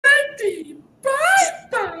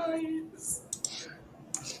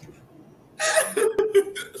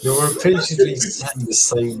You're repeatedly saying the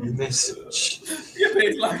same message.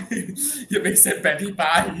 Yippee said Beddy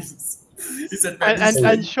buys. He said Beddy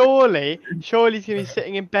And surely he's going to be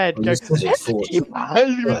sitting in bed Well, going, you said it four he's going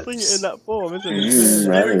to sing it in that form, isn't he?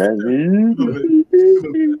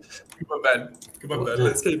 Come on, Ben. Come on, Ben.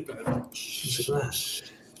 Let's get Ben. Look at that.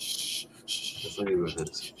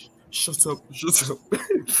 Shut up. Shut up.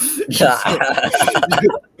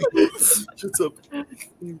 Shut up.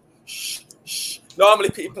 Normally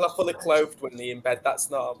people are fully clothed when they're in bed. That's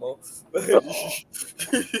normal.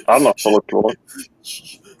 I'm not fully clothed.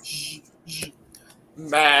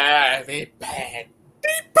 Mary Beddy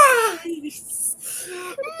buys.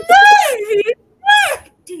 Mary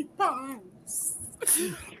Beddy buys.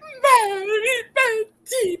 Mary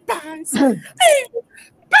Beddy buys.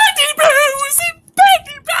 Beddy Blues and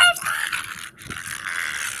Beddy Blues.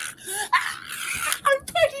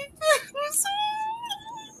 Beddy Blues.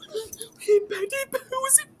 Beddy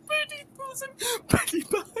Blues and Beddy Blues and Beddy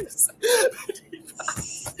buys.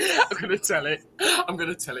 I'm gonna tell it. I'm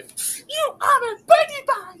gonna tell it. You are a Beddy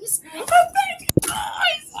buys. A Beddy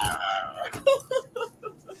buys.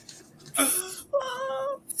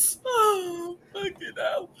 Oh, fucking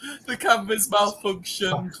hell. The canvas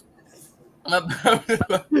malfunctioned. I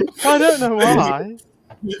don't know why.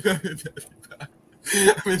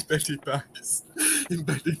 I'm in Beddy buys. In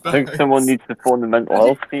Beddy buys. I think someone needs to phone the mental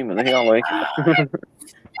health team in here, like. Beddy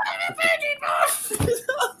buys.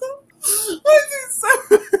 Why is it so?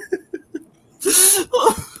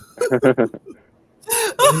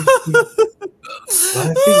 I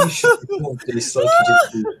think you should record this like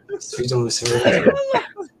you did the $3 surrender.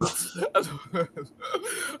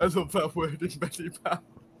 I love that word in Beddy buys.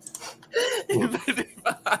 In Beddy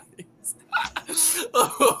buys.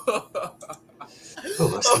 Oh,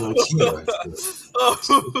 that's an idea, I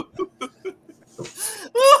think.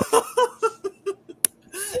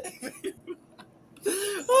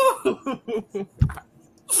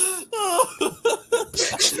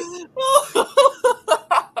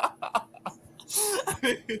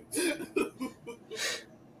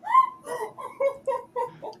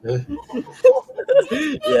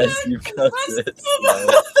 Yes, you've got this.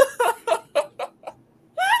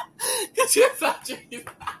 Could you imagine?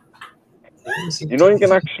 You know you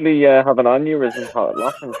can actually have an aneurysm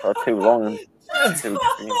laughing for too long.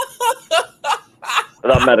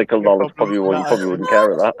 That medical knowledge probably wouldn't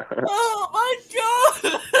care of that. Oh my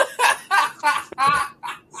god!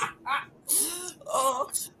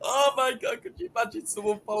 Oh my god, could you imagine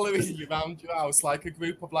someone following you around your house, like a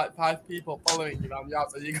group of like 5 people following you around your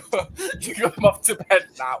house, and you go I'm off to bed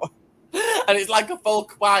now. And it's like a full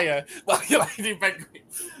choir while you're like in bed going,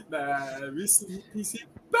 there is Sleepies in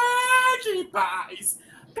Beddy buys.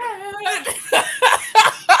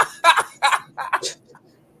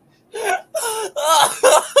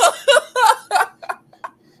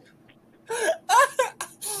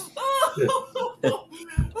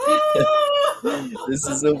 This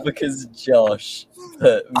is all because Josh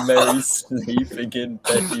put Mary sleeping in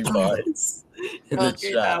Beddy buys in the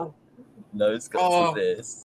chat. No, it's got to this.